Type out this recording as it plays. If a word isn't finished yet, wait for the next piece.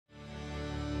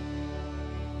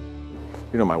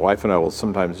You know, my wife and I will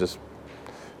sometimes just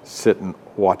sit and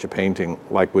watch a painting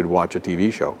like we'd watch a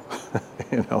TV show.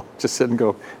 You know, just sit and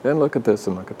go, then look at this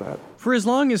and look at that. For as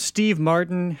long as Steve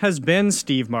Martin has been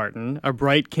Steve Martin, a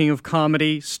bright king of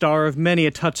comedy, star of many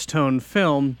a touchstone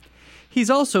film, he's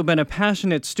also been a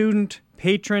passionate student,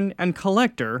 patron, and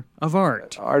collector of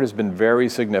art. Art has been very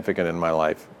significant in my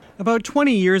life. About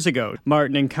 20 years ago,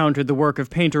 Martin encountered the work of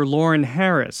painter Lawren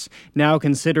Harris, now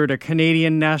considered a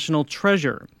Canadian national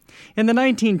treasure. In the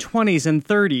 1920s and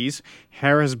 30s,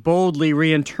 Harris boldly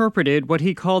reinterpreted what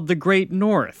he called the Great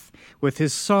North, with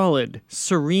his solid,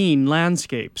 serene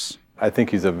landscapes. I think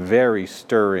he's a very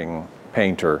stirring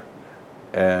painter,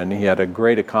 and he had a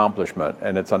great accomplishment.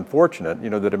 And it's unfortunate, you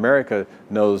know, that America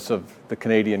knows of the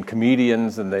Canadian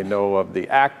comedians, and they know of the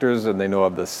actors, and they know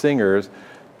of the singers,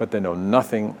 but they know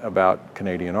nothing about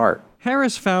Canadian art.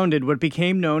 Harris founded what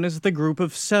became known as the Group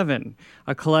of Seven,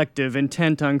 a collective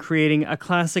intent on creating a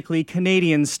classically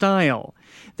Canadian style.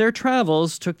 Their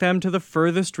travels took them to the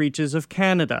furthest reaches of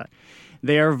Canada.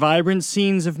 They are vibrant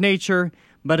scenes of nature,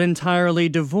 but entirely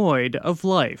devoid of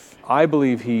life. I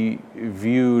believe he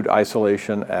viewed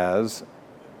isolation as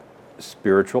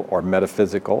spiritual or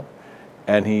metaphysical,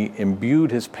 and he imbued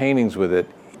his paintings with it.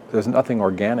 There's nothing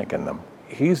organic in them.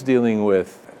 He's dealing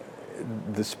with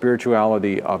the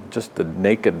spirituality of just the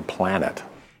naked planet.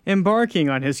 Embarking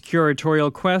on his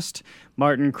curatorial quest,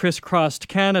 Martin crisscrossed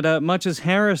Canada much as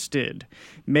Harris did,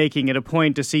 making it a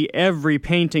point to see every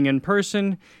painting in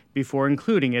person before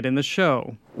including it in the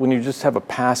show. When you just have a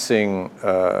passing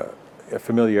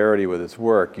familiarity with his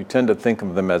work, you tend to think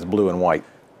of them as blue and white.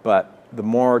 But the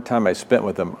more time I spent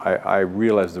with him, I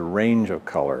realized the range of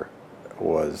color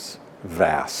was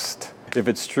vast. If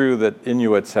it's true that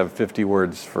Inuits have 50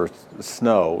 words for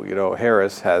snow, you know,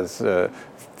 Harris has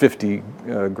 50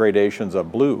 gradations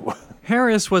of blue.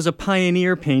 Harris was a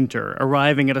pioneer painter,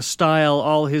 arriving at a style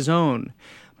all his own.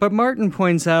 But Martin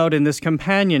points out in this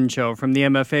companion show from the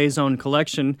MFA's own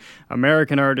collection,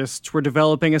 American artists were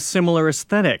developing a similar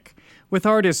aesthetic. With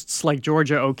artists like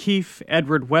Georgia O'Keeffe,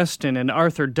 Edward Weston, and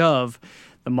Arthur Dove,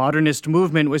 the modernist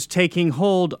movement was taking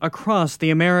hold across the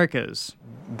Americas.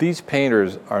 These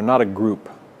painters are not a group.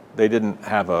 They didn't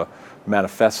have a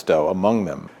manifesto among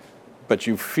them. But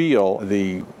you feel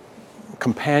the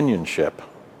companionship,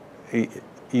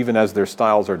 even as their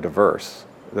styles are diverse,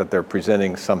 that they're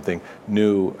presenting something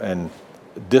new and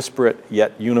disparate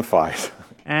yet unified.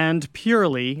 And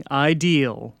purely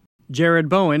ideal. Jared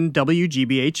Bowen,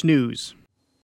 WGBH News.